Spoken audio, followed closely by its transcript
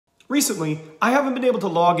Recently, I haven't been able to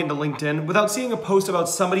log into LinkedIn without seeing a post about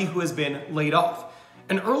somebody who has been laid off.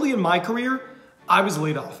 And early in my career, I was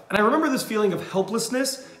laid off. And I remember this feeling of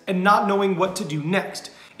helplessness and not knowing what to do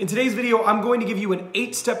next. In today's video, I'm going to give you an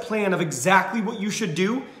 8-step plan of exactly what you should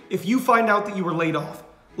do if you find out that you were laid off.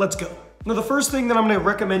 Let's go. Now, the first thing that I'm going to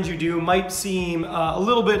recommend you do might seem a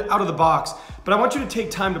little bit out of the box, but I want you to take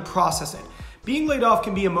time to process it. Being laid off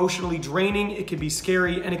can be emotionally draining, it can be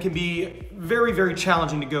scary, and it can be very, very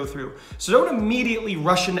challenging to go through. So don't immediately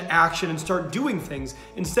rush into action and start doing things.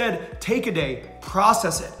 Instead, take a day,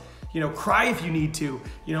 process it. Cry if you need to.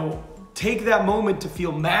 Take that moment to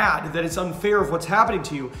feel mad that it's unfair of what's happening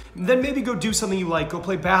to you. And then maybe go do something you like, go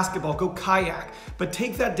play basketball, go kayak. But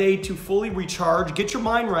take that day to fully recharge, get your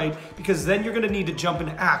mind right, because then you're gonna need to jump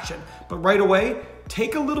into action. But right away,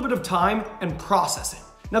 take a little bit of time and process it.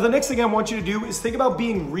 Now, the next thing I want you to do is think about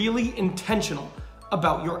being really intentional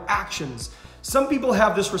about your actions. Some people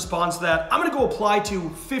have this response that I'm gonna go apply to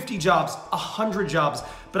 50 jobs, 100 jobs,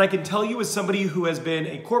 but I can tell you as somebody who has been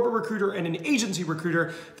a corporate recruiter and an agency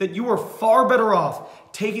recruiter that you are far better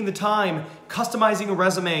off taking the time, customizing a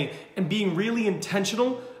resume, and being really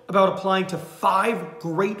intentional about applying to 5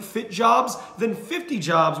 great fit jobs than 50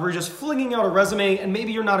 jobs where you're just flinging out a resume and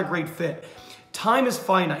maybe you're not a great fit. Time is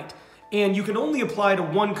finite. And you can only apply to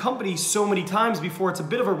one company so many times before it's a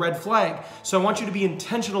bit of a red flag. So I want you to be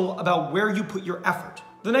intentional about where you put your effort.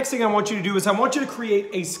 The next thing I want you to do is I want you to create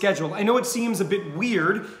a schedule. I know it seems a bit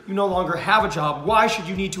weird. You no longer have a job. Why should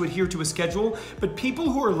you need to adhere to a schedule? But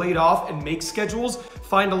people who are laid off and make schedules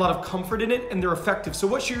find a lot of comfort in it and they're effective. So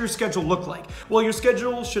what should your schedule look like? Well, your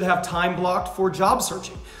schedule should have time blocked for job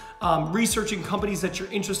searching. Researching companies that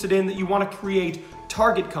you're interested in that you want to create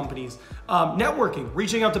target companies, networking,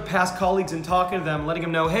 reaching out to past colleagues and talking to them, letting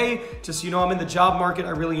them know, hey, just so you know, I'm in the job market.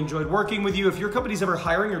 I really enjoyed working with you. If your company's ever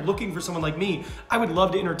hiring or looking for someone like me, I would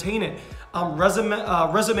love to entertain it.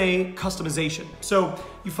 Resume customization. So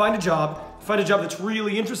you find a job that's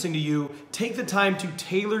really interesting to you, take the time to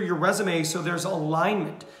tailor your resume so there's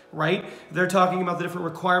alignment, right? They're talking about the different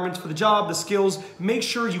requirements for the job, the skills. Make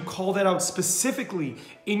sure you call that out specifically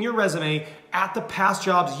in your resume at the past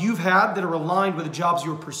jobs you've had that are aligned with the jobs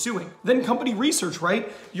you're pursuing. Then company research,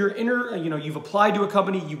 right? You've applied to a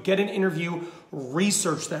company, you get an interview,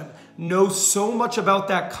 research them. Know so much about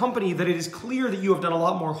that company that it is clear that you have done a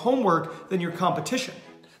lot more homework than your competition.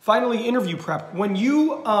 Finally, interview prep. When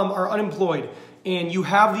you are unemployed and you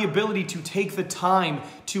have the ability to take the time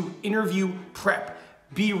to interview prep,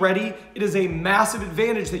 be ready. It is a massive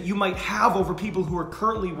advantage that you might have over people who are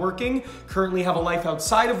currently working, currently have a life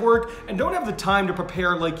outside of work, and don't have the time to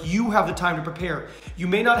prepare like you have the time to prepare. You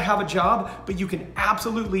may not have a job, but you can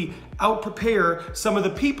absolutely out-prepare some of the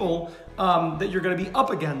people that you're gonna be up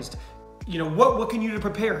against. What can you do to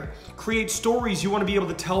prepare? Create stories you want to be able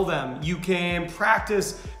to tell them. You can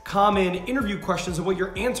practice common interview questions and what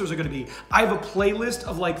your answers are going to be. I have a playlist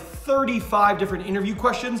of like 35 different interview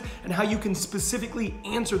questions and how you can specifically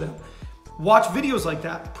answer them. Watch videos like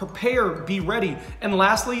that, prepare, be ready. And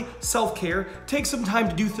lastly, self-care. Take some time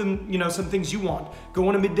to do some things you want. Go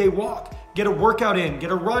on a midday walk, get a workout in,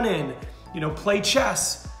 get a run in, play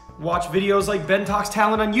chess, watch videos like Ben Talks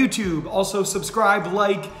Talent on YouTube. Also subscribe,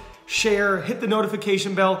 like, share, hit the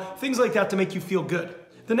notification bell, things like that to make you feel good.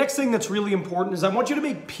 The next thing that's really important is I want you to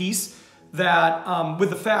make peace that with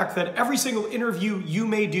the fact that every single interview you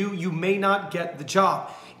may do, you may not get the job.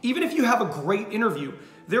 Even if you have a great interview,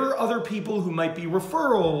 there are other people who might be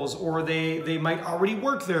referrals or they might already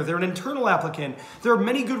work there. They're an internal applicant. There are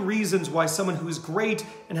many good reasons why someone who is great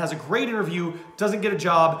and has a great interview doesn't get a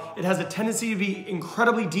job. It has a tendency to be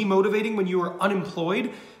incredibly demotivating when you are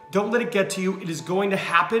unemployed. Don't let it get to you. It is going to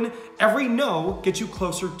happen. Every no gets you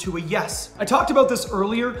closer to a yes. I talked about this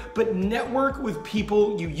earlier, but network with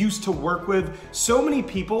people you used to work with. So many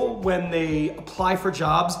people, when they apply for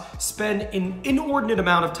jobs, spend an inordinate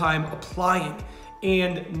amount of time applying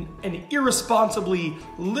and an irresponsibly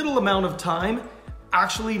little amount of time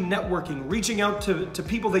actually networking, reaching out to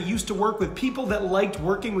people that used to work with, people that liked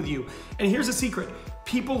working with you. And here's a secret.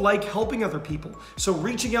 People like helping other people. So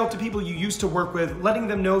reaching out to people you used to work with, letting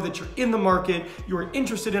them know that you're in the market, you're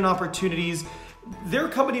interested in opportunities. Their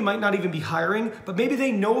company might not even be hiring, but maybe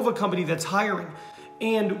they know of a company that's hiring.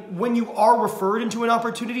 And when you are referred into an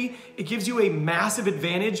opportunity, it gives you a massive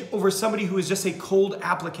advantage over somebody who is just a cold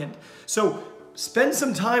applicant. So spend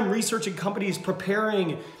some time researching companies,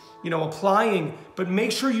 preparing, applying, but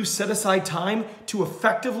make sure you set aside time to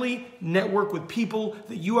effectively network with people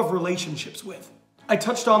that you have relationships with. I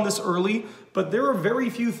touched on this early, but there are very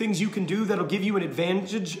few things you can do that'll give you an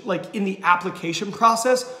advantage like in the application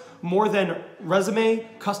process more than resume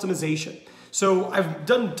customization. So I've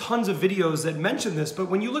done tons of videos that mention this, but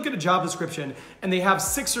when you look at a job description and they have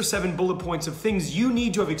 6 or 7 bullet points of things you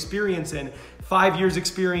need to have experience in, 5 years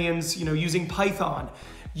experience, using Python,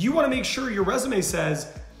 you want to make sure your resume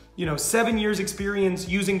says, 7 years experience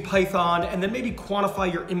using Python, and then maybe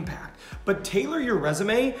quantify your impact. But tailor your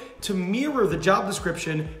resume to mirror the job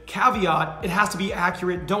description. Caveat, it has to be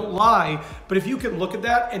accurate, don't lie. But if you can look at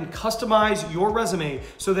that and customize your resume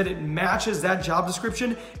so that it matches that job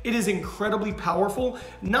description, it is incredibly powerful.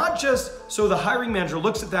 Not just so the hiring manager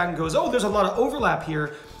looks at that and goes, oh, there's a lot of overlap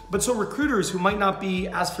here, but so recruiters who might not be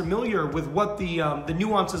as familiar with what the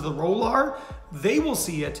nuances of the role are, they will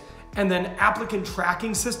see it. And then applicant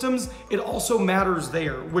tracking systems, it also matters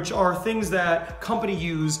there, which are things that company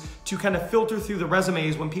use to kind of filter through the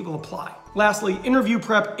resumes when people apply. Lastly, interview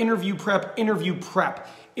prep, interview prep, interview prep.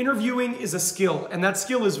 Interviewing is a skill, and that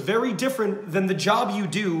skill is very different than the job you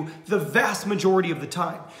do the vast majority of the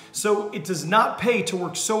time. So it does not pay to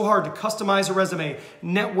work so hard to customize a resume,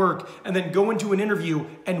 network, and then go into an interview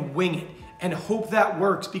and wing it and hope that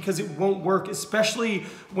works, because it won't work, especially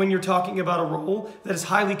when you're talking about a role that is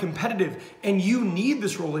highly competitive and you need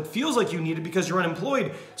this role. It feels like you need it because you're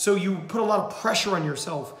unemployed, so you put a lot of pressure on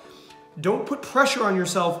yourself. Don't put pressure on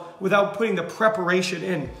yourself without putting the preparation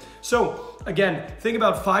in. So again, think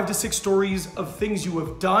about 5 to 6 stories of things you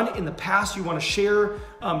have done in the past you want to share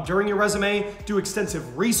during your resume. Do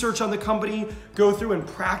extensive research on the company. Go through and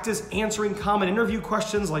practice answering common interview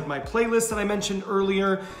questions like my playlist that I mentioned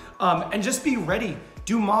earlier. And just be ready.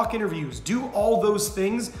 Do mock interviews. Do all those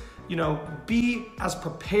things. Be as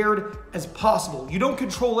prepared as possible. You don't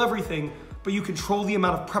control everything, but you control the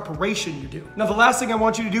amount of preparation you do. Now, the last thing I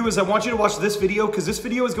want you to do is I want you to watch this video, because this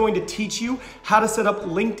video is going to teach you how to set up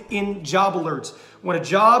LinkedIn job alerts. When a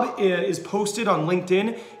job is posted on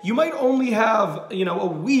LinkedIn, you might only have, a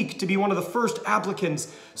week to be one of the first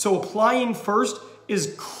applicants. So applying first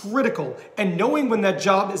is critical. And knowing when that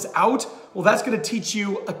job is out, well, that's gonna teach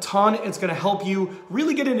you a ton. It's gonna help you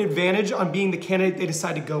really get an advantage on being the candidate they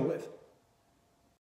decide to go with.